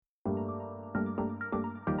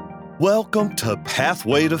Welcome to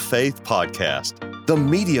Pathway to Faith podcast, the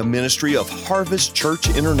media ministry of Harvest Church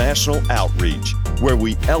International Outreach, where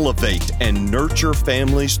we elevate and nurture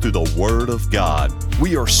families through the Word of God.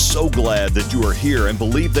 We are so glad that you are here and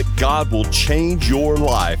believe that God will change your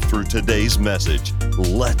life through today's message.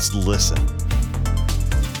 Let's listen.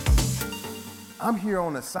 I'm here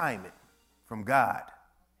on assignment from God.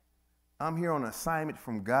 I'm here on assignment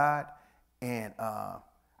from God, and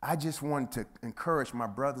I just want to encourage my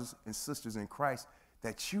brothers and sisters in Christ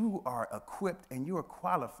that you are equipped and you are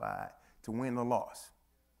qualified to win the loss.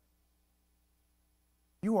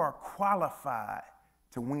 You are qualified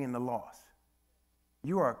to win the loss.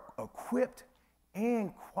 You are equipped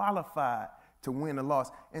and qualified to win the loss.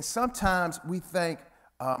 And sometimes we think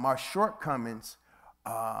our shortcomings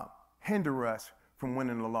hinder us from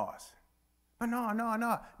winning the loss. But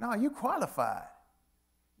no, you qualified.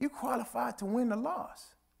 You qualified to win the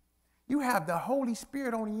loss. You have the Holy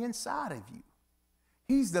Spirit on the inside of you.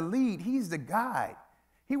 He's the lead. He's the guide.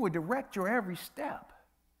 He will direct your every step.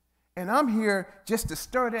 And I'm here just to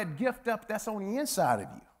stir that gift up that's on the inside of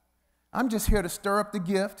you. I'm just here to stir up the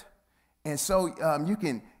gift. And so you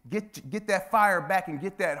can get that fire back and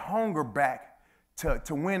get that hunger back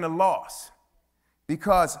to win the loss.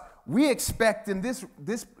 Because we expect in this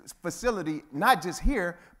facility, not just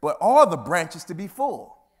here, but all the branches to be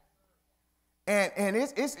full. And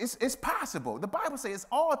it's possible. The Bible says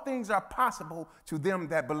all things are possible to them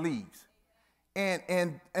that believes.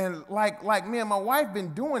 And like me and my wife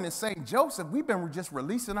been doing in St. Joseph, we've been just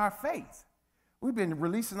releasing our faith. We've been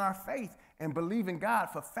releasing our faith and believing God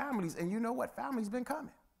for families. And you know what? Family's been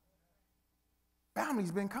coming.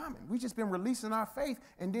 Family's been coming. We've just been releasing our faith.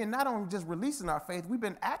 And then not only just releasing our faith, we've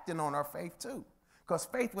been acting on our faith too. Because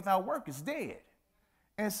faith without work is dead.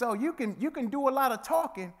 And so you can do a lot of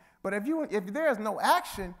talking, but if there's no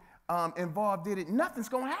action involved in it, nothing's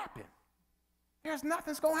going to happen.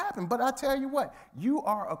 Nothing's going to happen. But I tell you what, you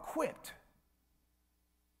are equipped.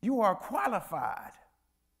 You are qualified.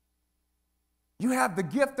 You have the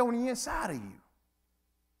gift on the inside of you.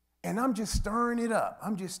 And I'm just stirring it up.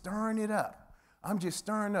 I'm just stirring it up. As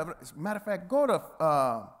a matter of fact, go to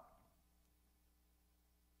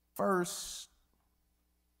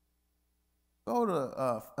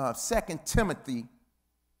 2 Timothy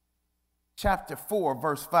chapter 4,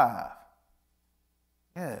 verse 5.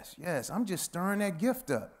 Yes, I'm just stirring that gift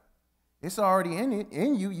up. It's already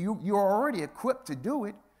in you. You're already equipped to do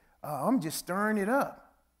it. I'm just stirring it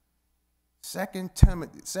up. 2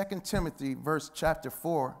 Timothy chapter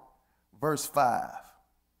 4, verse 5.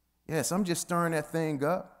 Yes, I'm just stirring that thing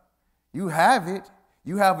up. You have it.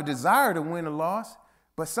 You have a desire to win a loss,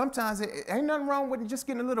 but sometimes it ain't nothing wrong with just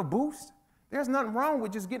getting a little boost. There's nothing wrong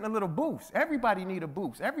with just getting a little boost. Everybody need a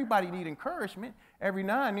boost. Everybody need encouragement every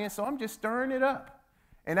now and then. So I'm just stirring it up.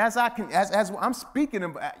 And as I'm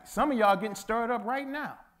speaking, some of y'all getting stirred up right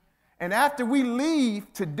now. And after we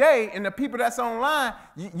leave today, and the people that's online,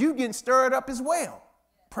 you getting stirred up as well.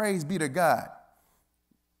 Praise be to God.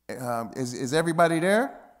 Is everybody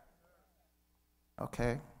there?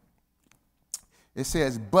 Okay. It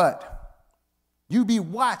says, but you be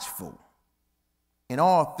watchful in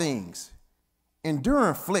all things. Endure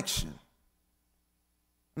affliction.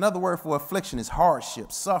 Another word for affliction is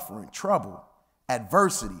hardship, suffering, trouble,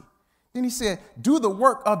 adversity. Then he said, do the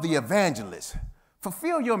work of the evangelist.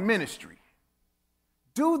 Fulfill your ministry.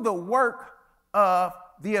 Do the work of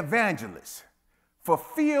the evangelist.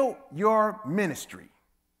 Fulfill your ministry.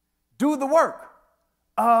 Do the work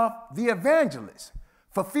of the evangelist.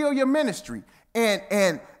 Fulfill your ministry.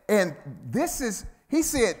 And this is, he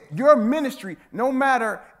said, your ministry, no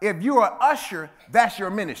matter if you're an usher, that's your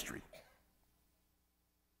ministry.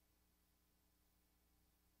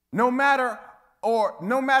 No matter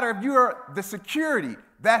if you're the security,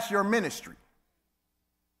 that's your ministry.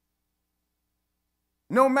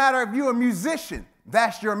 No matter if you're a musician,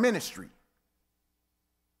 that's your ministry.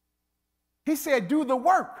 He said, do the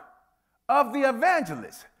work of the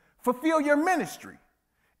evangelist. Fulfill your ministry.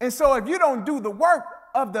 And so if you don't do the work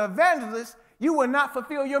of the evangelist, you will not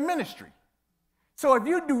fulfill your ministry. So if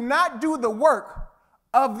you do not do the work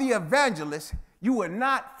of the evangelist, you will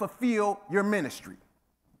not fulfill your ministry.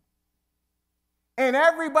 And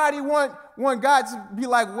everybody want God to be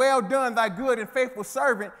like, well done, thy good and faithful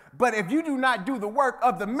servant. But if you do not do the work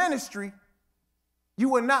of the ministry, you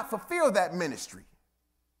will not fulfill that ministry.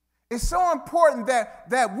 It's so important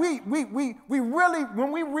that we really,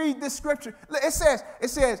 when we read this scripture, it says,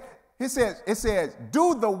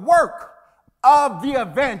 do the work of the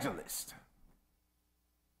evangelist.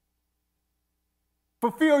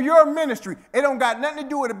 Fulfill your ministry. It don't got nothing to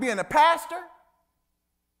do with it being a pastor.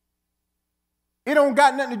 It don't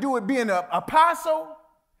got nothing to do with being an apostle.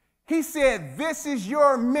 He said, this is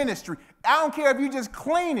your ministry. I don't care if you're just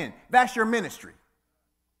cleaning, that's your ministry.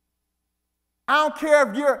 I don't care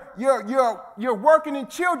if you're working in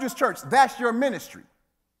children's church, that's your ministry.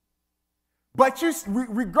 But you,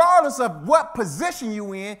 regardless of what position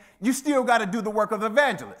you in, you still got to do the work of the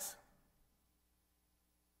evangelist.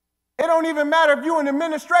 It don't even matter if you're in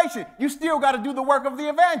administration, you still got to do the work of the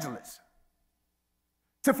evangelist.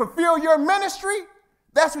 To fulfill your ministry,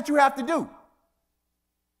 that's what you have to do.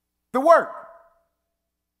 The work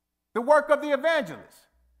of the evangelist.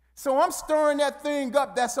 So I'm stirring that thing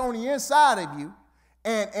up that's on the inside of you.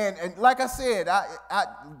 And like I said,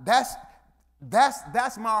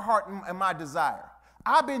 that's my heart and my desire.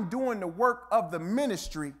 I've been doing the work of the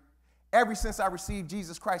ministry ever since I received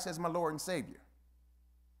Jesus Christ as my Lord and Savior.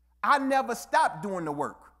 I never stopped doing the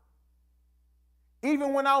work.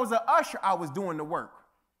 Even when I was an usher, I was doing the work.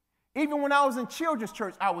 Even when I was in children's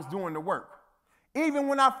church, I was doing the work. Even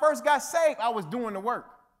when I first got saved, I was doing the work.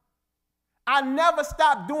 I never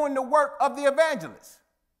stopped doing the work of the evangelist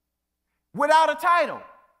without a title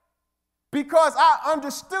because I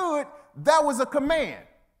understood that was a command.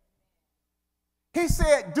 He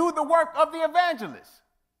said, do the work of the evangelist.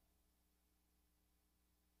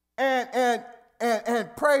 And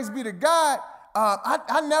praise be to God,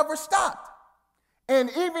 I never stopped. And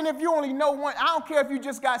even if you only know one, I don't care if you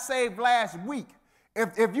just got saved last week.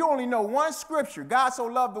 If you only know one scripture, God so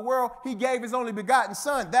loved the world, he gave his only begotten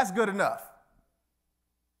son, that's good enough.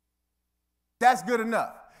 That's good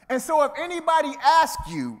enough. And so if anybody asks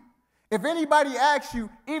you,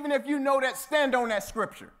 even if you know that, stand on that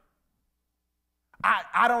scripture.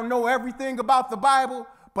 I don't know everything about the Bible,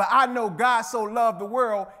 but I know God so loved the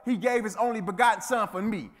world, he gave his only begotten son for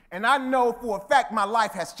me. And I know for a fact my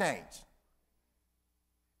life has changed.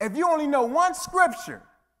 If you only know one scripture,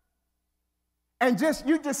 and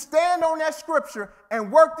you just stand on that scripture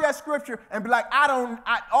and work that scripture and be like,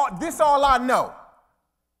 this is all I know.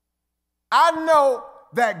 I know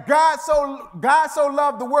that God so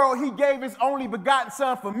loved the world, he gave his only begotten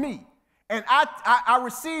son for me. And I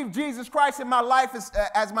received Jesus Christ in my life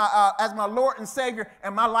as my Lord and Savior,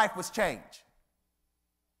 and my life was changed.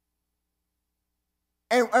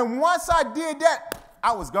 And once I did that,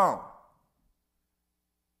 I was gone.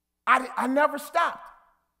 I never stopped.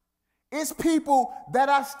 It's people that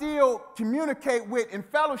I still communicate with and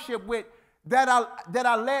fellowship with that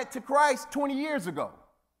I led to Christ 20 years ago.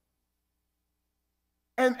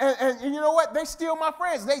 And you know what? They still my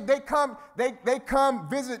friends. They come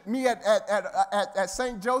visit me at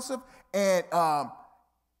St. Joseph, and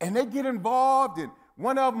they get involved. And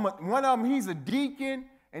one of them, he's a deacon,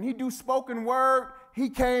 and he do spoken word. He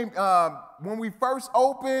came when we first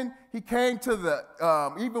opened. He came to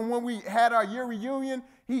the even when we had our year reunion.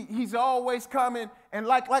 He's always coming, and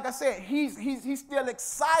like I said, he's still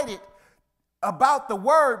excited about the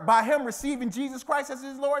word by him receiving Jesus Christ as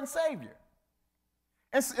his Lord and Savior.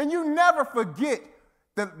 And you never forget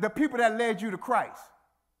the people that led you to Christ.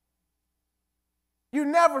 You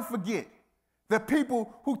never forget the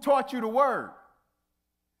people who taught you the word.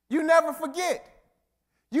 You never forget.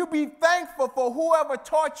 You be thankful for whoever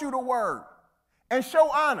taught you the word and show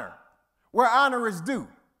honor where honor is due.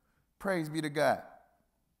 Praise be to God.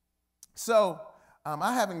 So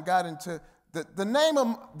I haven't got into the name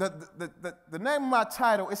of the name of my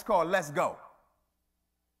title is called Let's Go.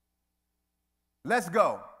 Let's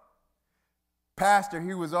go. Pastor,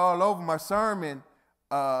 he was all over my sermon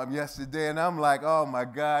yesterday, and I'm like, oh my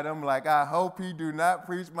God, I hope he do not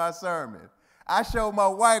preach my sermon. I showed my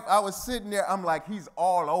wife, I was sitting there, I'm like, he's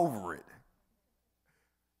all over it.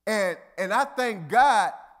 And I thank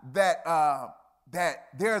God that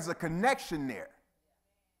there's a connection there.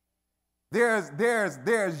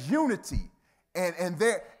 There's unity,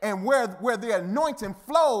 and where the anointing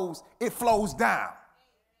flows, it flows down.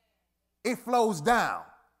 It flows down.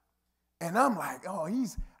 And I'm like, oh,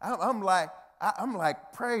 I'm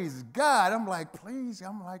like, praise God. I'm like, please.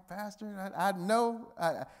 I'm like, Pastor, I know.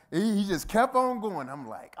 He just kept on going. I'm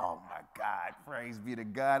like, oh my God, praise be to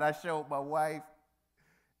God. I showed my wife.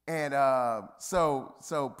 And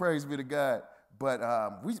so praise be to God. But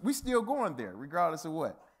we still going there, regardless of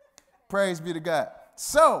what. Praise be to God.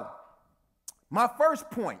 So my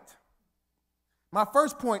first point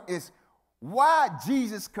is why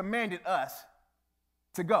Jesus commanded us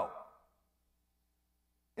to go.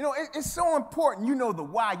 You know, it's so important you know the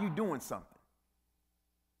why you're doing something.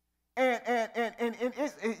 And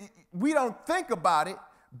we don't think about it,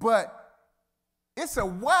 but it's a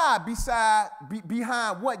why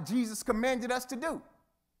behind what Jesus commanded us to do.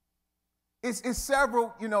 It's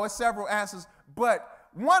several answers, but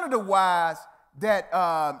one of the whys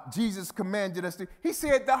that Jesus commanded us to. He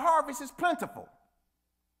said, the harvest is plentiful.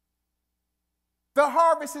 The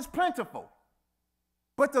harvest is plentiful,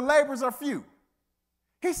 but the laborers are few.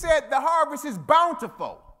 He said the harvest is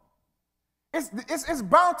bountiful. It's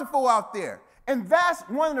bountiful out there. And that's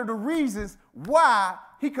one of the reasons why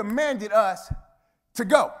he commanded us to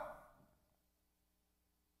go.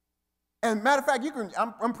 And matter of fact,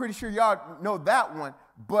 I'm pretty sure y'all know that one,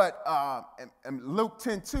 but and Luke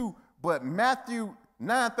 10:2, but Matthew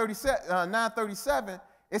 9:37,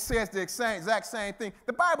 it says the exact same thing.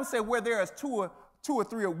 The Bible says where there is two or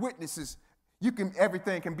three witnesses,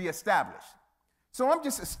 everything can be established. So I'm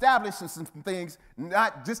just establishing some things,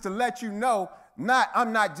 not just to let you know,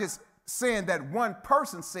 I'm not just saying that one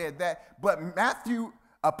person said that, but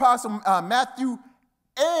Apostle Matthew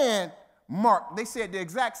and Mark, they said the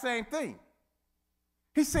exact same thing.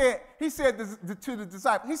 He said to the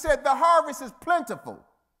disciples, he said, the harvest is plentiful,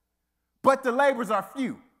 but the laborers are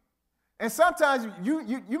few. And sometimes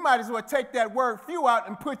you might as well take that word few out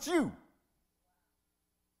and put you.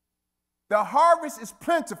 The harvest is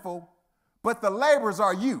plentiful, but the laborers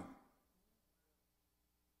are you.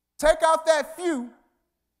 Take out that few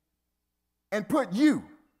and put you,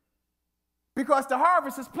 because the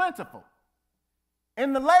harvest is plentiful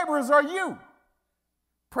and the laborers are you.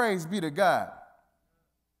 Praise be to God.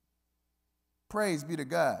 Praise be to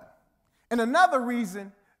God. And another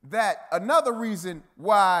reason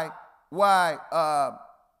why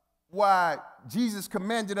Jesus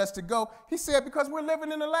commanded us to go, he said, because we're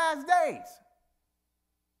living in the last days.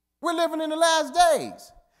 We're living in the last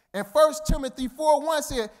days. And 1 Timothy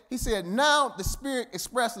 4:1 he said, now the Spirit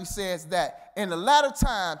expressly says that in the latter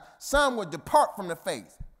time, some will depart from the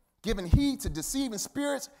faith, giving heed to deceiving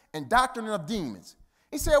spirits and doctrine of demons.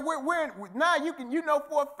 He said, now you know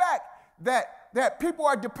for a fact that people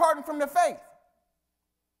are departing from the faith.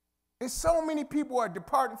 There's so many people are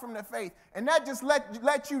departing from the faith. And that just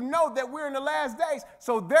let you know that we're in the last days.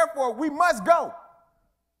 So therefore, we must go.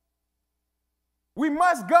 We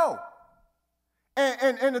must go.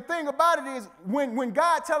 And the thing about it is, when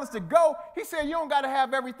God tells us to go, he said you don't got to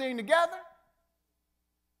have everything together.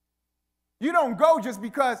 You don't go just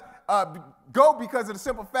because of the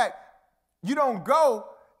simple fact. You don't go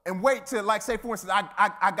and wait till, like, say, for instance, I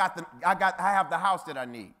have the house that I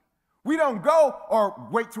need. We don't go or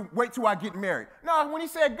wait till I get married. No, when he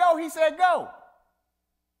said go, he said go.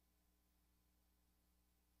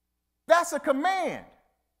 That's a command.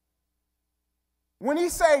 When he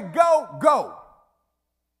say go, go.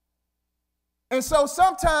 And so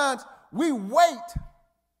sometimes we wait,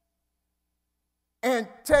 and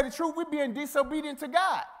tell the truth, we're being disobedient to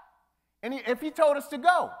God. And if he told us to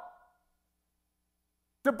go,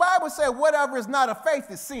 the Bible said whatever is not of faith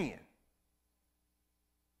is sin.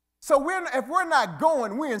 So if we're not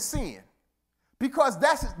going, we're in sin, because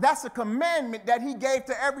that's a commandment that he gave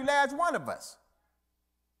to every last one of us.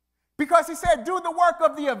 Because he said, do the work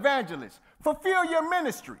of the evangelist, fulfill your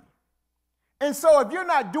ministry. And so if you're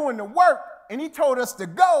not doing the work and he told us to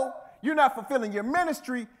go, you're not fulfilling your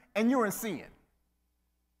ministry and you're in sin.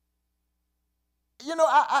 You know,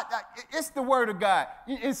 it's the word of God.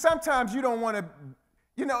 And sometimes you don't want to,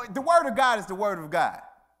 the word of God is the word of God.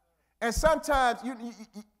 And sometimes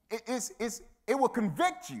it will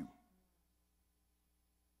convict you.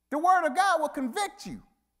 The word of God will convict you.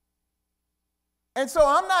 And so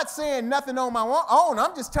I'm not saying nothing on my own.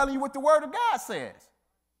 I'm just telling you what the word of God says.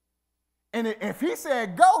 And if he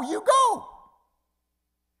said go, you go.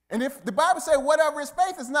 And if the Bible says whatever is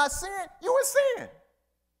faith is not sin, you in sin.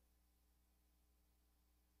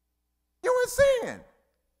 You in sin.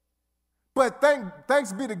 But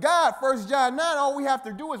thanks be to God, 1 John 9, all we have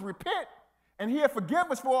to do is repent, and he'll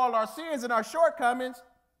forgive us for all our sins and our shortcomings.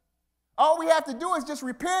 All we have to do is just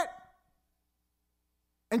repent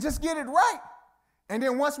and just get it right. And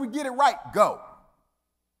then once we get it right, go.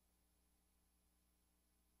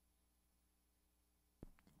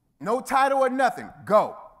 No title or nothing,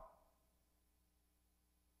 go.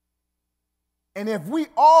 And if we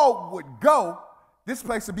all would go, this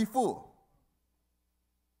place would be full.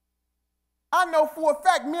 I know for a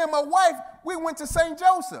fact, me and my wife, we went to St.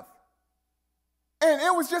 Joseph. And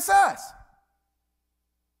it was just us.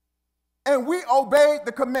 And we obeyed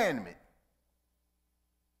the commandment.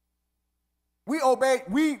 We obeyed,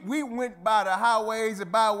 we went by the highways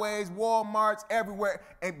and byways, Walmarts, everywhere.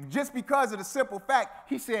 And just because of the simple fact,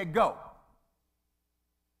 he said go.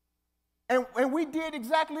 And we did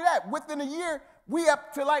exactly that. Within a year, we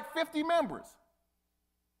up to like 50 members.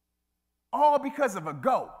 All because of a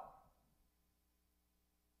go.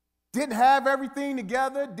 Didn't have everything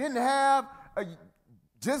together, didn't have,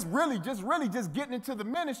 just really getting into the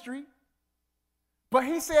ministry. But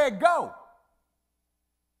he said, go.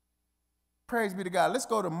 Praise be to God. Let's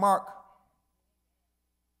go to Mark.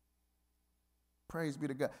 Praise be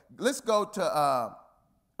to God. Let's go to,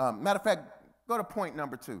 matter of fact, go to point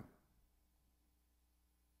number 2.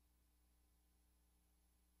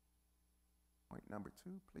 Point number 2,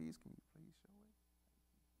 please. Can you please show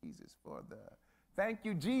it? Jesus for the, thank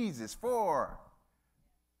you, Jesus, for.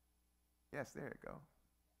 Yes, there you go.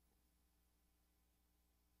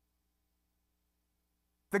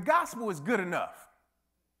 The gospel is good enough.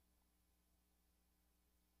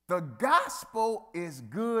 The gospel is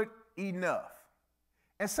good enough.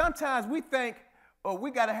 And sometimes we think, oh,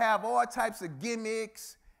 we got to have all types of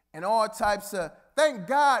gimmicks and all types of, thank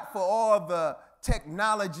God for all the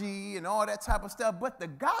technology and all that type of stuff, but the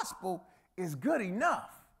gospel is good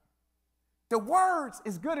enough. The words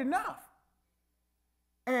is good enough.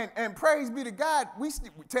 And praise be to God,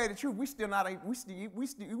 tell you the truth, we're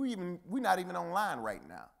not even online right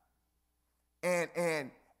now.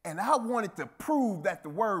 And I wanted to prove that the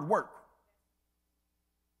word worked.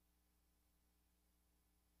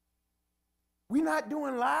 We're not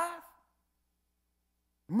doing live.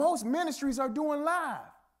 Most ministries are doing live.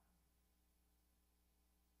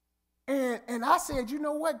 And I said, you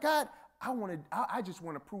know what, God, I just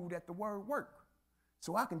want to prove that the word worked.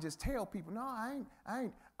 So I can just tell people, no, I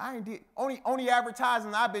ain't did. Only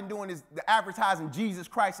advertising I've been doing is the advertising Jesus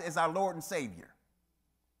Christ as our Lord and Savior.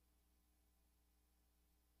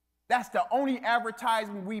 That's the only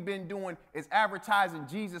advertising we've been doing is advertising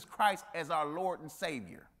Jesus Christ as our Lord and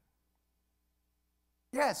Savior.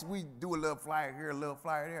 Yes, we do a little flyer here, a little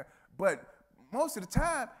flyer there, but most of the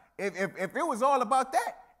time, if it was all about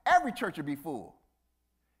that, every church would be full.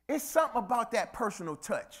 It's something about that personal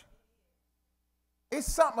touch. It's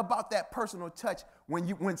something about that personal touch when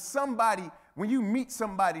you meet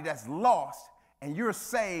somebody that's lost and you're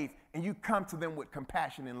saved and you come to them with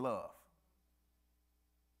compassion and love.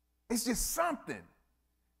 It's just something.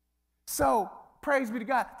 So, praise be to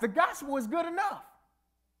God. The gospel is good enough.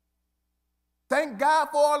 Thank God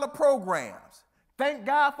for all the programs. Thank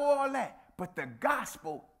God for all that. But the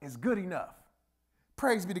gospel is good enough.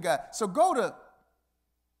 Praise be to God. So go to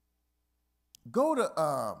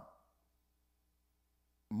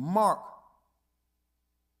Mark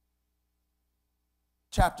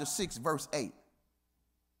chapter 6, verse 8.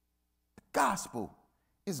 The gospel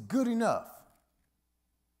is good enough.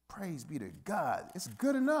 Praise be to God. It's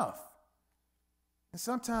good enough. And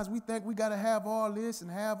sometimes we think we got to have all this and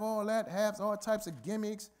have all that, have all types of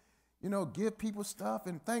gimmicks, give people stuff,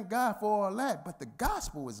 and thank God for all that. But the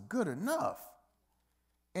gospel is good enough.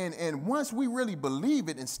 And once we really believe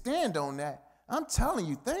it and stand on that, I'm telling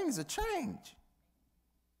you, things will change.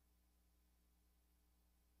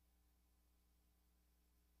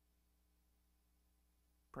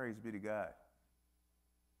 Praise be to God.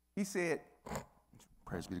 He said,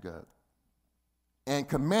 praise be to God, and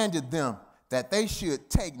commanded them that they should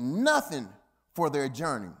take nothing for their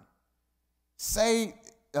journey, save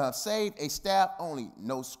a staff only.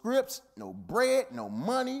 No scripts, no bread, no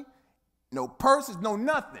money, no purses, no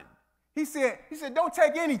nothing. He said, don't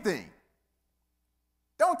take anything.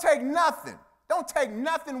 Don't take nothing. Don't take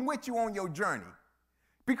nothing with you on your journey.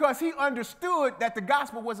 Because he understood that the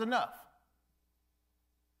gospel was enough.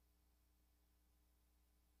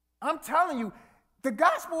 I'm telling you, the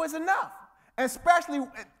gospel is enough. Especially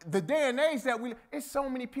the day and age that it's so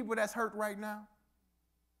many people that's hurt right now.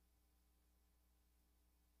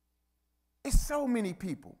 It's so many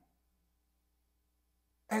people.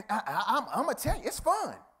 And I'm going to tell you, it's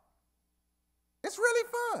fun. It's really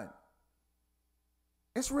fun.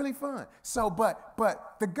 It's really fun. So,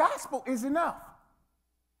 but the gospel is enough.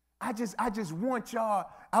 I just want y'all,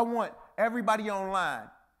 I want everybody online.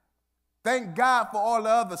 Thank God for all the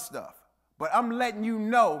other stuff. But I'm letting you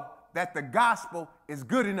know that the gospel is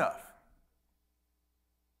good enough.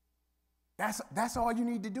 That's all you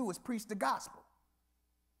need to do is preach the gospel.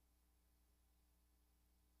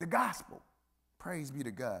 The gospel. Praise be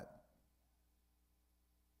to God.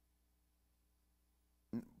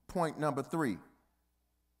 Point number 3.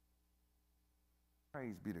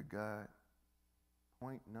 Praise be to God.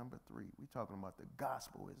 Point number 3. We're talking about the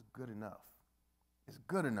gospel is good enough. It's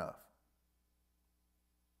good enough.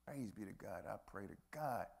 Praise be to God. I pray to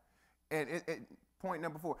God. And point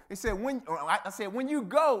number 4. It said when you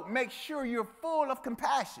go, make sure you're full of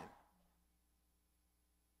compassion.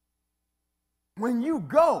 When you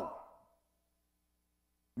go,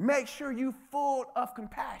 make sure you're full of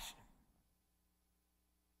compassion.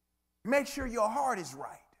 Make sure your heart is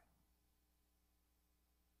right.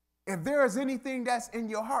 If there is anything that's in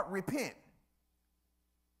your heart, repent.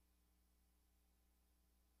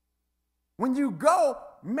 When you go,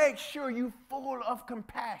 make sure you're full of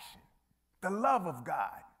compassion, the love of God.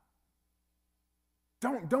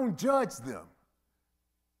 Don't judge them.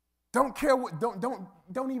 Don't care what,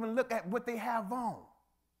 don't even look at what they have on.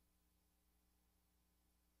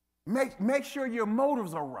 Make sure your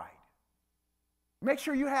motives are right. Make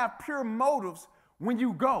sure you have pure motives when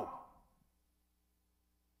you go.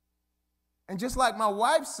 And just like my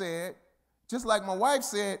wife said last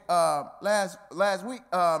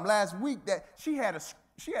week that she had a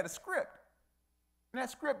script, and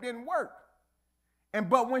that script didn't work.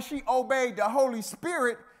 But when she obeyed the Holy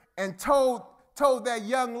Spirit and told that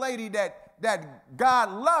young lady that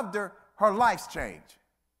God loved her, her life's changed.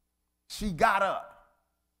 She got up.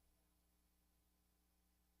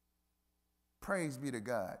 Praise be to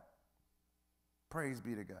God. Praise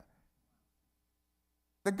be to God.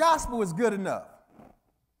 The gospel is good enough.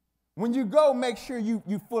 When you go, make sure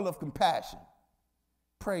you're full of compassion.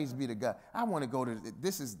 Praise be to God. I want to go to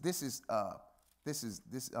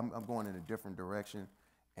I'm going in a different direction,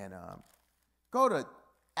 and go to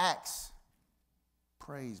Acts.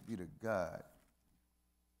 Praise be to God.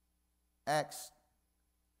 Acts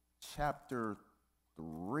chapter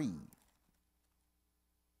 3.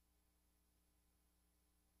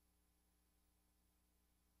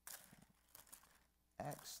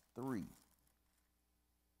 Acts 3.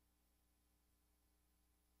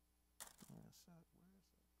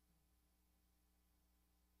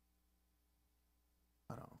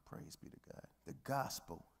 Praise be to God. The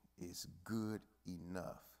gospel is good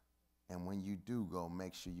enough. And when you do go,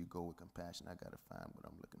 make sure you go with compassion. I got to find what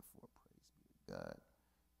I'm looking for. Praise be to God.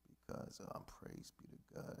 Because praise be to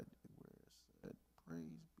God. Where is it?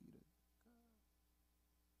 Praise be to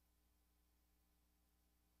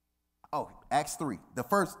God. Oh, Acts 3. The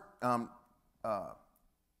first one.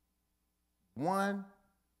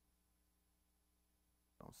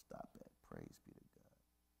 Don't stop at. Praise be to God.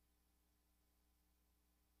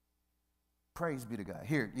 Praise be to God.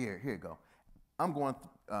 Here you go. I'm going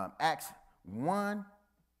Acts 1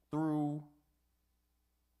 through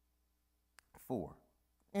 4.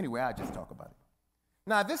 Anyway, I'll just talk about it.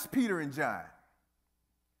 Now, this is Peter and John.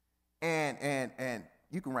 And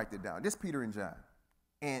you can write that down. This is Peter and John.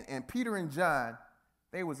 And Peter and John,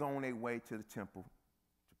 they was on their way to the temple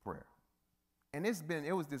to prayer. And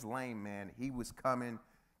it was this lame man. He was coming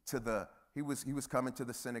to the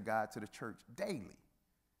synagogue, to the church daily.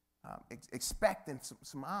 Expecting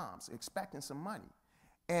some alms, expecting some money.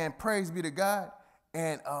 And praise be to God.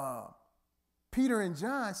 And Peter and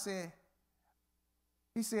John said,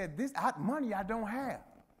 this money I don't have.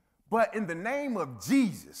 But in the name of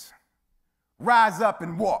Jesus, rise up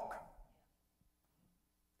and walk.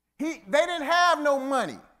 They didn't have no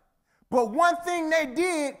money. But one thing they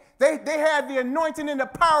did, they had the anointing and the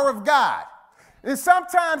power of God. And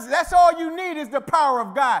sometimes that's all you need is the power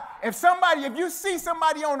of God. If you see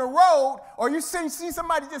somebody on the road, or you see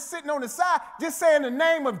somebody just sitting on the side, just say in the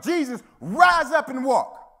name of Jesus, rise up and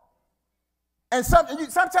walk. And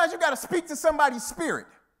sometimes you got to speak to somebody's spirit.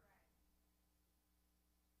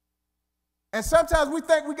 And sometimes we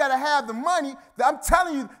think we got to have the money. I'm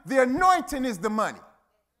telling you, the anointing is the money.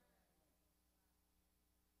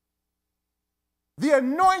 The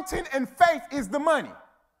anointing and faith is the money.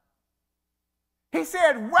 He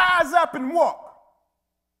said, rise up and walk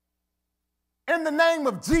in the name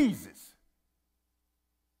of Jesus.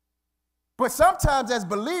 But sometimes as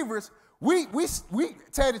believers, we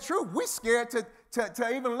tell you the truth, we're scared to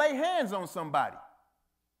even lay hands on somebody.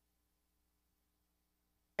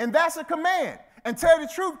 And that's a command. And tell you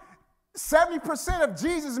the truth, 70% of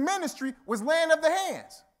Jesus' ministry was laying of the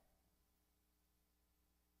hands.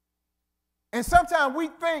 And sometimes we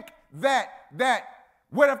think that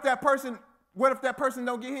what if that person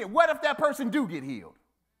don't get healed? What if that person do get healed?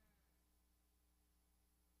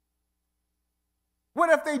 What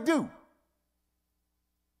if they do?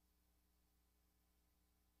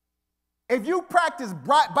 If you practice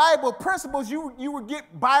Bible principles, you will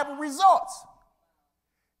get Bible results.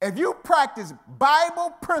 If you practice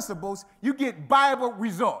Bible principles, you get Bible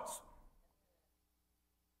results.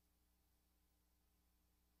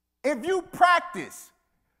 If you practice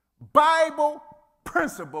Bible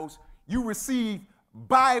principles, you receive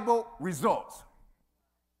Bible results.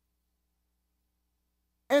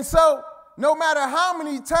 And so, no matter how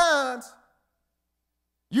many times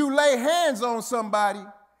you lay hands on somebody,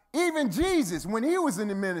 even Jesus, when he was in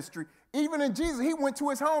the ministry, even in Jesus, he went to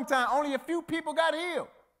his hometown, only a few people got healed.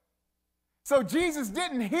 So Jesus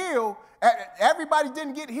didn't heal, everybody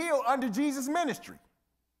didn't get healed under Jesus' ministry.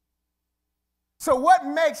 So what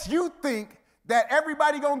makes you think that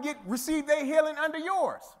everybody gonna receive their healing under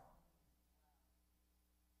yours?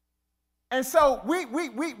 And so we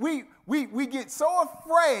get so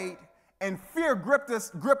afraid and fear grip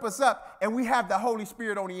us up, and we have the Holy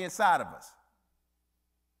Spirit on the inside of us.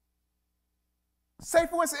 Say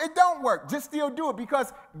for instance, it don't work. Just still do it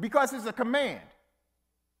because it's a command.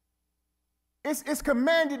 It's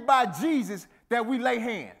commanded by Jesus that we lay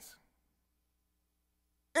hands.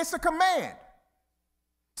 It's a command.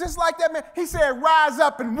 Just like that man, he said, rise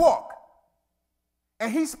up and walk.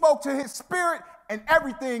 And he spoke to his spirit and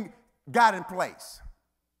everything got in place.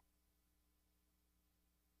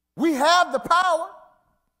 We have the power.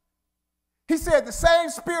 He said the same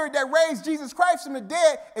spirit that raised Jesus Christ from the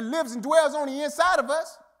dead, it lives and dwells on the inside of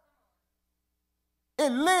us.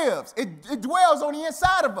 It lives, it dwells on the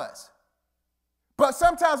inside of us. But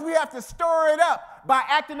sometimes we have to stir it up by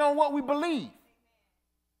acting on what we believe.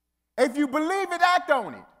 If you believe it, act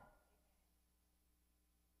on it.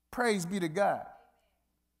 Praise be to God.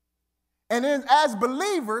 And then as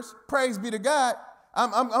believers, praise be to God,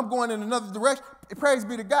 I'm going in another direction. Praise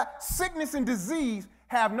be to God. Sickness and disease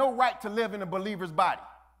have no right to live in a believer's body.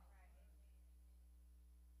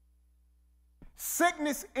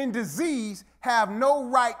 Sickness and disease have no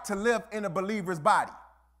right to live in a believer's body.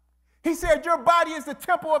 He said your body is the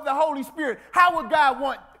temple of the Holy Spirit. How would God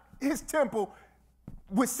want his temple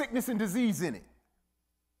with sickness and disease in it?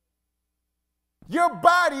 Your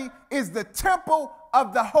body is the temple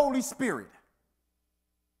of the Holy Spirit.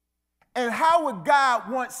 And how would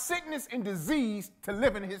God want sickness and disease to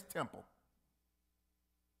live in his temple?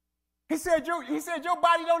 He said your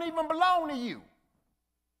body don't even belong to you.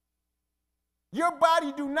 Your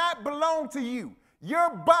body do not belong to you. Your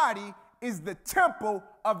body is the temple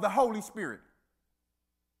of the Holy Spirit.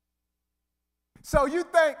 So you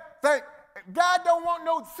think God don't want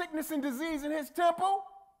no sickness and disease in his temple?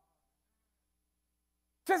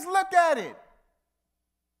 Just look at it.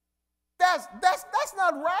 That's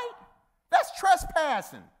not right. That's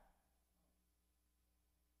trespassing.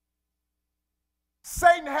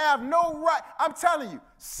 Satan have no right. I'm telling you,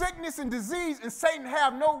 sickness and disease and Satan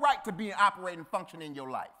have no right to be an operating function in your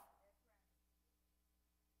life.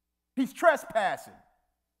 He's trespassing.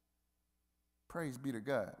 Praise be to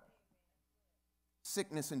God.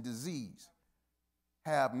 Sickness and disease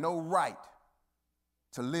have no right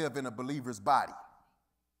to live in a believer's body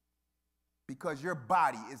because your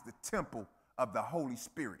body is the temple of the Holy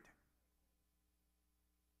Spirit.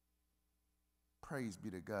 Praise be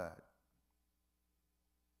to God.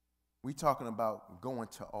 We're talking about going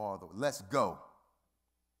to all the, let's go.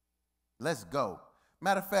 Let's go.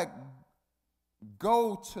 Matter of fact,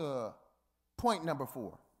 go to point number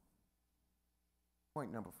 4.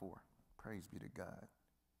 Point number 4. Praise be to God.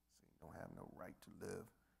 So you don't have no right to live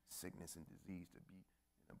sickness and disease to be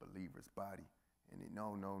in a believer's body. And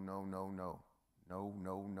no.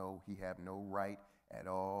 He have no right at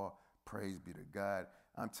all. Praise be to God.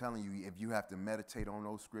 I'm telling you, if you have to meditate on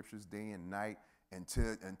those scriptures day and night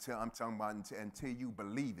until you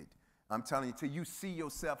believe it. I'm telling you, till you see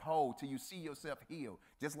yourself whole, till you see yourself healed.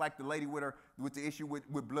 Just like the lady with the issue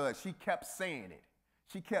with blood. She kept saying it.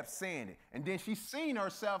 She kept saying it. And then she seen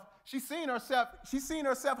herself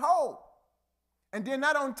whole. And then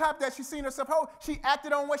not on top of that, she seen herself whole. She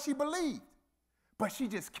acted on what she believed. But she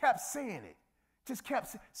just kept saying it.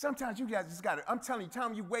 Sometimes you guys just got to, I'm telling you,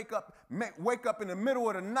 time you wake up in the middle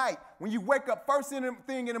of the night, when you wake up first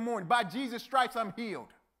thing in the morning, by Jesus' stripes, I'm healed.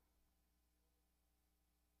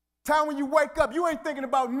 Time when you wake up, you ain't thinking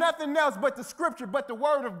about nothing else but the scripture, but the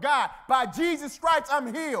word of God. By Jesus' stripes,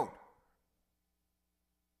 I'm healed.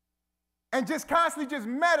 And just constantly just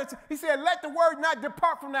meditate. He said, let the word not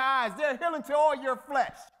depart from their eyes. They're healing to all your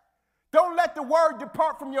flesh. Don't let the word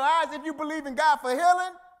depart from your eyes. If you believe in God for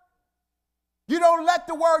healing, you don't let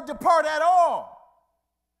the word depart at all.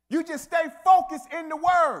 You just stay focused in the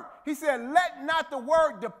word. He said, let not the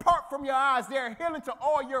word depart from your eyes. They're healing to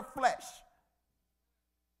all your flesh.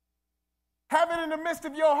 Have it in the midst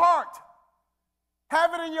of your heart.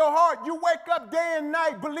 Have it in your heart. You wake up day and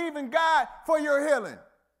night believing God for your healing.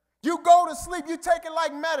 You go to sleep, you take it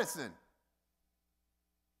like medicine.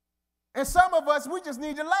 And some of us, we just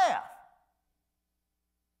need to laugh.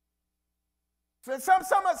 So some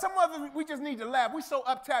of us, we just need to laugh. We so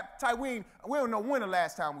uptight, we don't know when the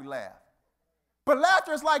last time we laughed. But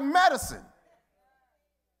laughter is like medicine.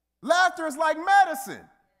 Laughter is like medicine.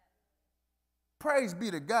 Praise be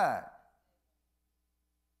to God.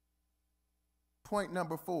 Point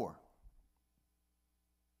number 4.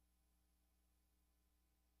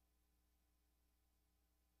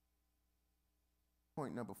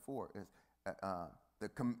 Point number 4 is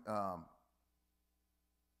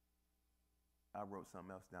I wrote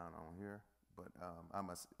something else down on here, but I'm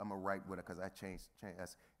gonna write with it because I changed.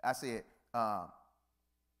 I said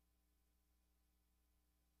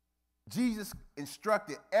Jesus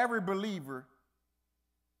instructed every believer,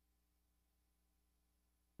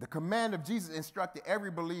 the command of Jesus instructed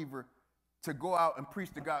every believer to go out and preach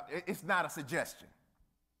the gospel. It's not a suggestion.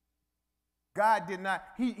 God did not,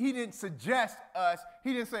 he didn't suggest us.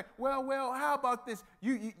 He didn't say, well, how about this?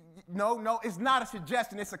 No, it's not a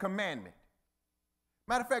suggestion, it's a commandment.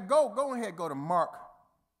 Matter of fact, go ahead, go to Mark.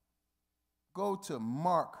 Go to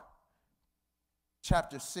Mark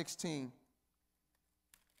chapter 16.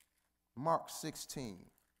 Mark 16.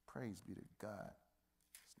 Praise be to God.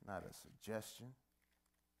 It's not a suggestion.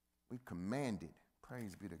 We command it.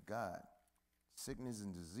 Praise be to God. Sickness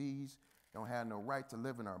and disease don't have no right to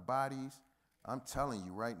live in our bodies. I'm telling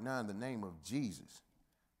you right now in the name of Jesus.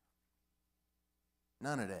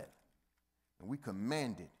 None of that. And we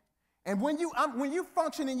command it. And when you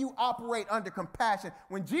function and you operate under compassion,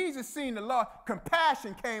 when Jesus seen the Lord,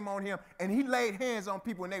 compassion came on him and he laid hands on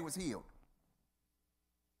people and they was healed.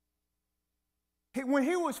 When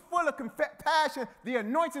he was full of compassion, the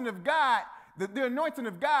anointing of God, the anointing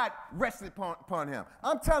of God rested upon him.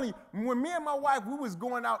 I'm telling you, when me and my wife, we was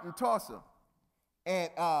going out in Tulsa, and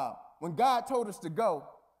when God told us to go,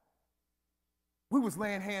 we was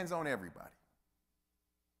laying hands on everybody.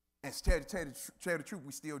 And to tell the truth,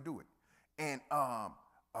 we still do it. And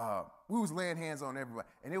we was laying hands on everybody.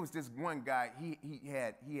 And there was this one guy, he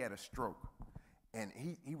had a stroke, and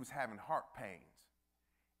he was having heart pains.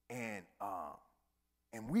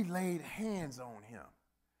 And we laid hands on him.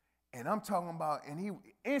 And I'm talking about, and he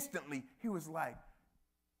instantly, he was like,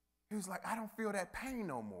 I don't feel that pain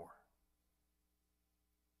no more.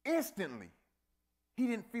 Instantly, he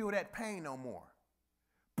didn't feel that pain no more.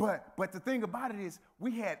 But the thing about it is,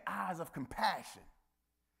 we had eyes of compassion.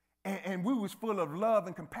 And we was full of love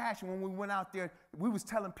and compassion when we went out there. We was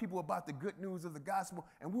telling people about the good news of the gospel,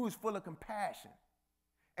 and we was full of compassion.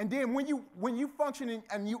 And then when you function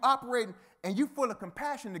and you operate and you full of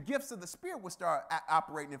compassion, the gifts of the Spirit will start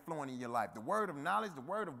operating and flowing in your life. The word of knowledge, the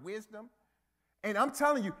word of wisdom. And I'm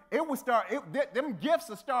telling you, them gifts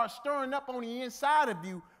will start stirring up on the inside of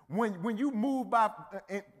you when you move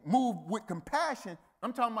with compassion.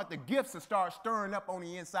 I'm talking about the gifts will start stirring up on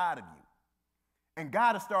the inside of you. And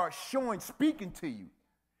God will start speaking to you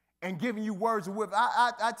and giving you words of wisdom.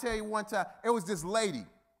 I tell you one time, it was this lady.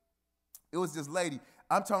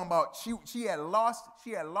 I'm talking about she had lost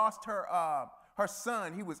her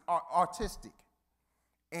son. He was autistic,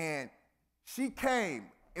 and she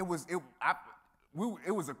came. It was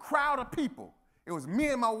a crowd of people. It was me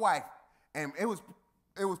and my wife, and it was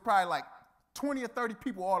probably like 20 or 30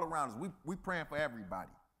 people all around us. We praying for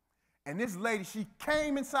everybody. And this lady, she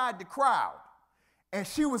came inside the crowd, and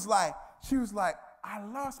she was like, I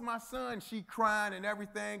lost my son. She crying and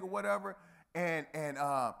everything or whatever, and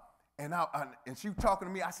she was talking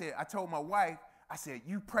to me. I told my wife, I said,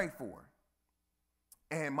 you pray for her.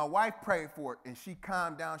 And my wife prayed for it, and she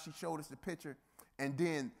calmed down. She showed us the picture. And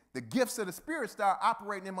then the gifts of the Spirit started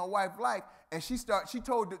operating in my wife's life. And she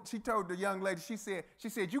told the young lady, she said,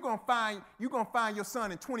 you're gonna find your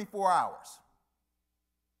son in 24 hours.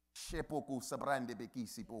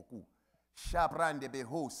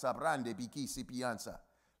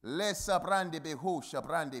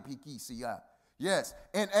 Yes,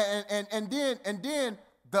 and then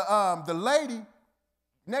the lady.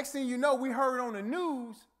 Next thing you know, we heard on the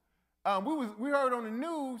news. We heard on the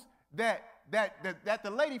news that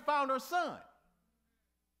the lady found her son.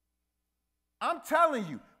 I'm telling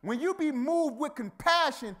you, when you be moved with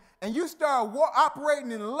compassion and you start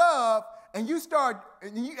operating in love, and you start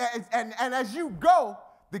and as you go,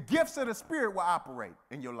 the gifts of the Spirit will operate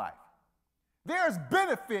in your life. There's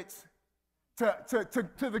benefits to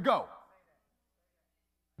the go.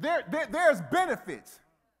 There's benefits.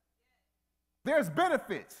 There's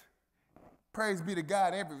benefits. Praise be to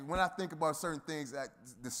God. When I think about certain things,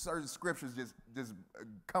 the certain scriptures just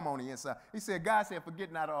come on the inside. God said,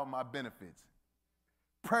 forget not all my benefits.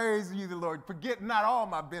 Praise ye the Lord. Forget not all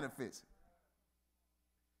my benefits.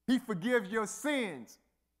 He forgives your sins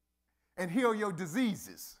and heal your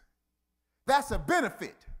diseases. That's a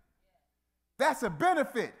benefit. That's a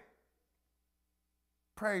benefit.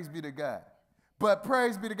 Praise be to God. But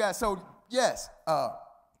praise be to God. So yes,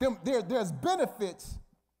 there's benefits.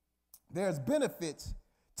 There's benefits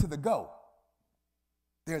to the go.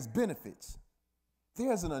 There's benefits.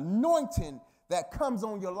 There's an anointing that comes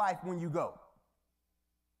on your life when you go.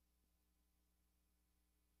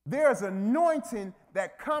 There's anointing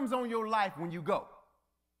that comes on your life when you go.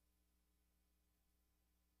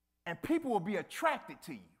 And people will be attracted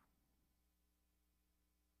to you.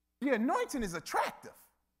 The anointing is attractive.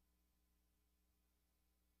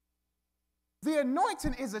 the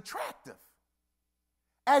anointing is attractive.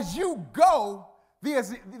 As you go,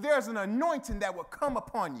 there's an anointing that will come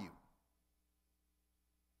upon you.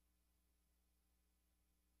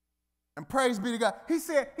 And praise be to God. He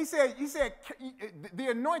said, the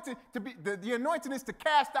anointing the anointing is to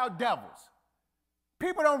cast out devils.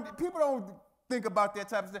 People don't think about that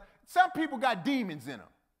type of stuff. Some people got demons in them.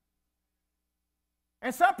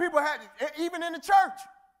 And some people have, even in the church.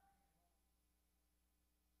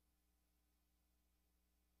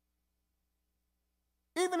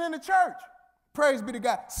 Even in the church. Praise be to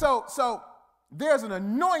God. So there's an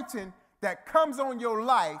anointing that comes on your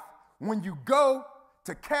life when you go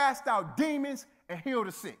to cast out demons and heal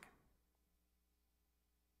the sick.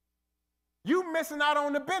 You missing out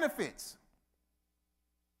on the benefits.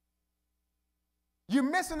 You're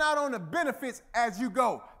missing out on the benefits as you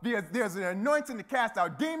go. There's an anointing to cast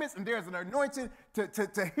out demons, and there's an anointing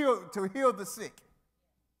to heal the sick.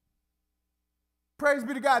 Praise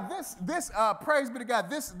be to God. Praise be to God.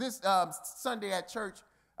 This Sunday at church,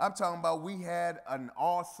 I'm talking about we had an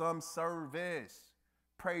awesome service.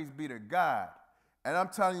 Praise be to God. And I'm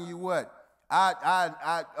telling you what,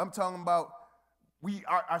 I'm talking about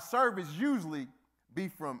our service usually be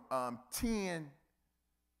from 10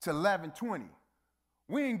 to 11:20.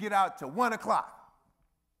 We didn't get out till 1 o'clock.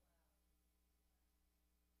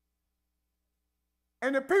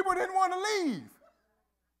 And the people didn't want to leave.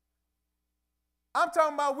 I'm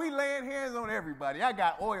talking about we laying hands on everybody. I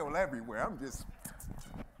got oil everywhere. I'm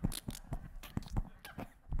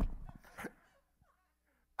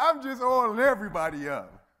just oiling everybody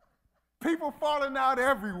up. People falling out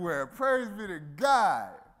everywhere. Praise be to God.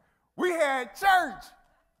 We had church.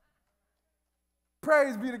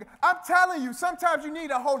 Praise be to God. I'm telling you, sometimes you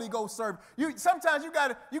need a Holy Ghost service. Sometimes you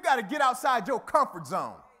gotta get outside your comfort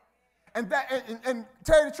zone. And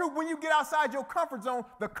tell you the truth, when you get outside your comfort zone,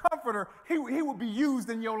 the comforter, he will be used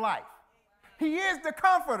in your life. He is the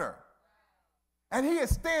comforter. And he is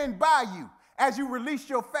stand by you as you release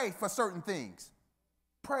your faith for certain things.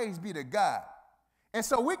 Praise be to God. And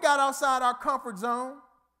so we got outside our comfort zone.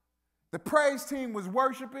 The praise team was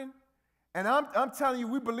worshiping. And I'm telling you,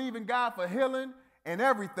 we believe in God for healing and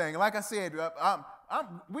everything. Like I said,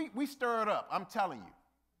 we stir it up. I'm telling you.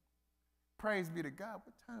 Praise be to God.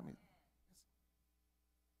 What time is it?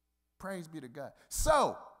 Praise be to God.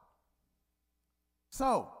 So,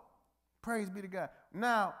 praise be to God.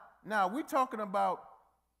 Now we're talking about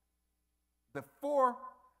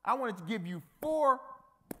I wanted to give you 4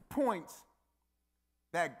 points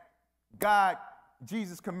that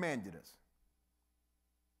Jesus commanded us.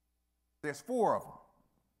 There's 4 of them.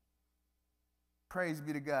 Praise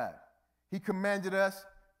be to God. He commanded us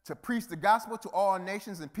to preach the gospel to all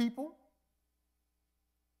nations and people.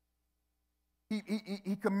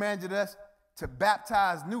 He commanded us to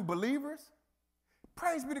baptize new believers.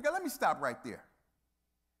 Praise be to God. Let me stop right there.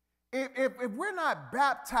 If we're not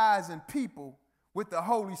baptizing people with the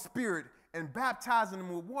Holy Spirit and baptizing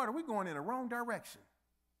them with water, we're going in the wrong direction.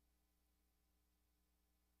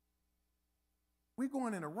 We're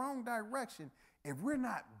going in the wrong direction if we're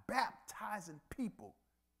not baptizing people.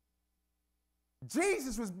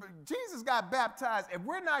 Jesus got baptized. If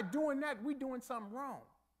we're not doing that, we're doing something wrong.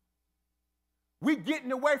 We're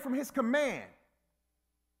getting away from his command.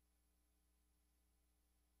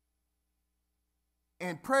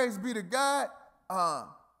 And praise be to God,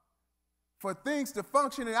 for things to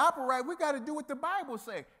function and operate, we got to do what the Bible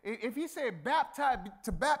says. If he said baptize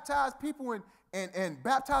people and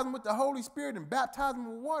baptize them with the Holy Spirit and baptize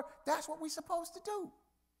them with water, that's what we're supposed to do.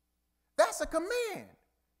 That's a command.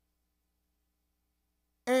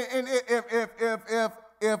 And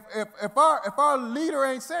if our leader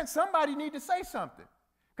ain't sent, somebody need to say something,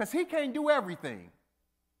 because he can't do everything.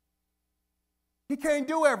 He can't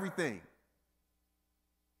do everything.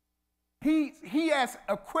 He has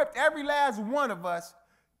equipped every last one of us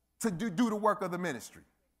to do the work of the ministry.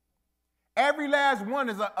 Every last one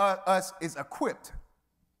of us is equipped.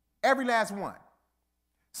 Every last one.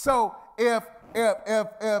 So if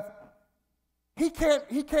he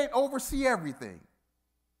can't oversee everything.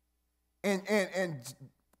 And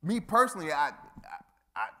me personally,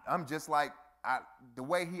 I'm just like the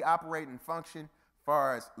way he operate and function as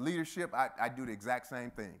far as leadership, I do the exact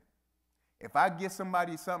same thing. If I give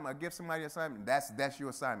somebody something, I give somebody an assignment, that's your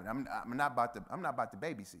assignment. I'm not about to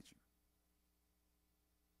babysit you.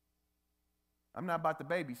 I'm not about to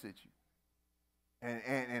babysit you.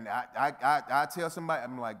 And I tell somebody,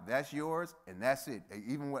 I'm like, that's yours, and that's it.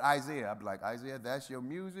 Even with Isaiah, I'd be like, Isaiah, that's your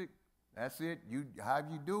music, that's it. However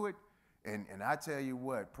you do it. And I tell you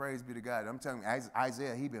what, praise be to God. I'm telling you,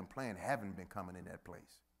 Isaiah, he been playing, heaven been coming in that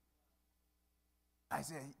place. I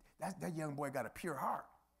said, that young boy got a pure heart.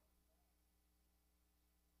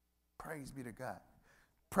 Praise be to God.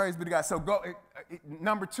 Praise be to God. So go,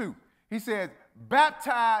 number 2, he says,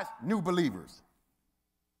 baptize new believers.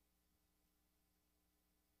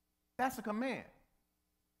 That's a command.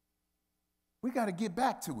 We got to get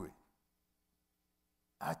back to it.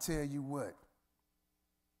 I tell you what,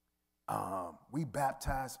 we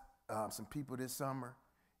baptized some people this summer.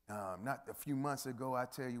 Not a few months ago, I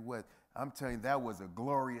tell you what, I'm telling you, that was a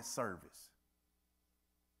glorious service.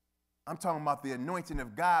 I'm talking about the anointing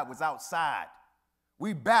of God was outside.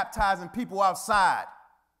 We baptizing people outside,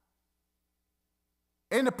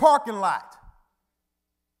 in the parking lot,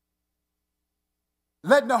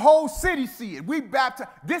 letting the whole city see it. We baptize.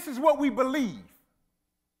 This is what we believe.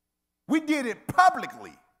 We did it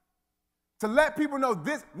publicly to let people know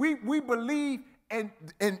this. We believe in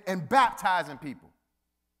baptizing people.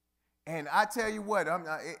 And I tell you what,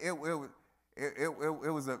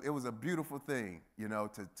 it was a beautiful thing, you know,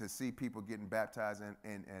 to see people getting baptized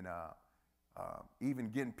and even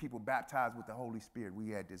getting people baptized with the Holy Spirit. We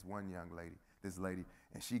had this one young lady,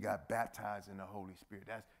 and she got baptized in the Holy Spirit.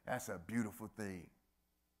 That's a beautiful thing.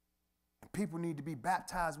 And people need to be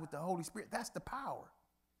baptized with the Holy Spirit. That's the power.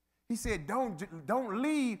 He said, don't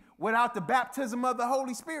leave without the baptism of the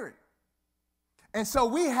Holy Spirit. And so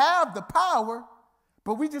we have the power,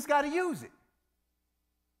 but we just got to use it.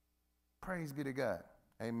 Praise be to God.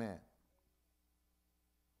 Amen.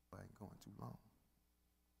 I ain't going too long.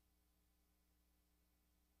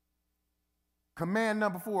 Command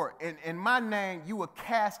number 4, in my name, you will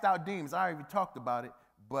cast out demons. I already talked about it,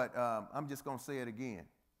 but I'm just going to say it again.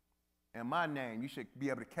 In my name, you should be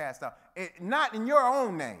able to cast out. Not in your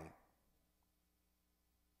own name.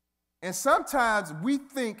 And sometimes we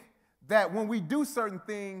think that when we do certain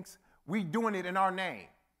things, we're doing it in our name.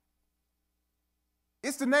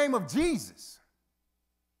 It's the name of Jesus.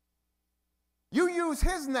 You use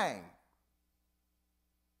his name.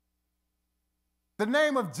 The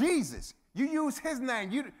name of Jesus. You use his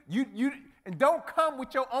name. You and don't come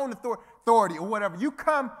with your own authority or whatever. You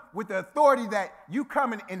come with the authority that you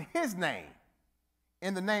come in his name.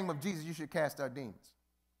 In the name of Jesus, you should cast out demons.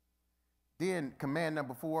 Then command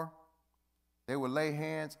number 4, they will lay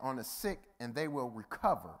hands on the sick and they will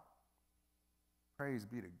recover. Praise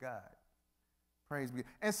be to God. Praise be.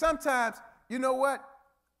 And sometimes, you know what?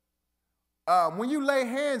 When you lay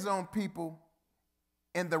hands on people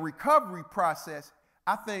in the recovery process,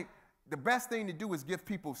 I think the best thing to do is give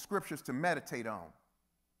people scriptures to meditate on.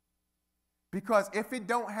 Because if it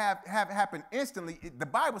don't have happen instantly, the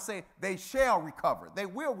Bible says they shall recover. They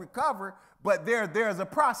will recover, but there's a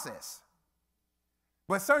process.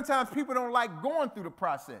 But sometimes people don't like going through the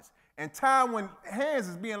process. And time when hands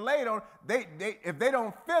is being laid on, they if they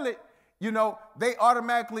don't feel it, you know, they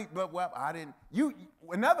automatically, but well, I didn't.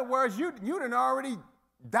 In other words, you done already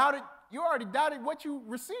doubted. You already doubted what you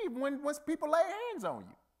received once people lay hands on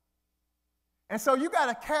you. And so you got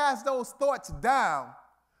to cast those thoughts down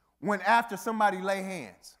when after somebody lay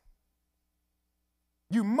hands.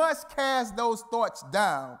 You must cast those thoughts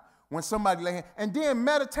down when somebody lay hands, and then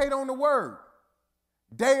meditate on the word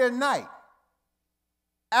day and night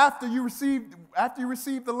after you receive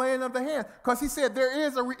the laying of the hands, because he said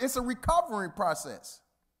it's a recovery process.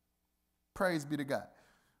 Praise be to God.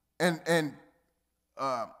 And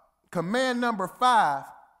command number 5.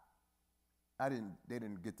 They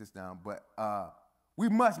didn't get this down, but we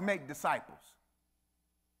must make disciples.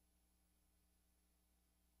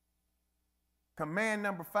 Command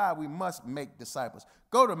number 5, we must make disciples.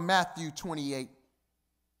 Go to Matthew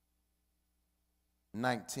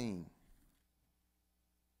 28:19.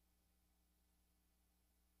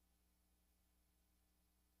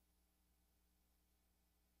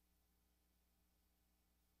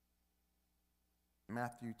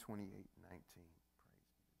 Matthew 28:19. Praise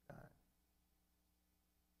God.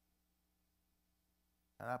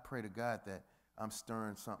 And I pray to God that I'm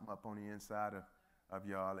stirring something up on the inside of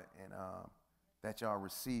y'all, and that y'all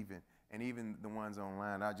receiving. And even the ones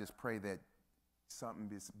online, I just pray that something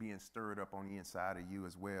is being stirred up on the inside of you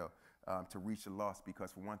as well, to reach the lost,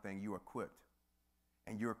 because for one thing, you're equipped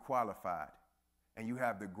and you're qualified and you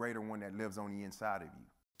have the greater one that lives on the inside of you.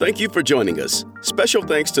 Thank you for joining us. Special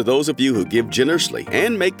thanks to those of you who give generously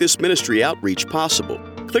and make this ministry outreach possible.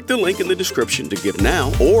 Click the link in the description to give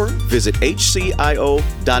now, or visit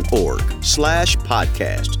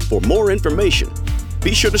hcio.org/podcast for more information.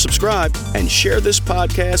 Be sure to subscribe and share this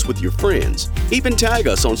podcast with your friends. Even tag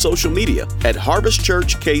us on social media at Harvest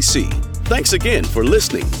Church KC. Thanks again for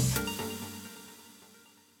listening.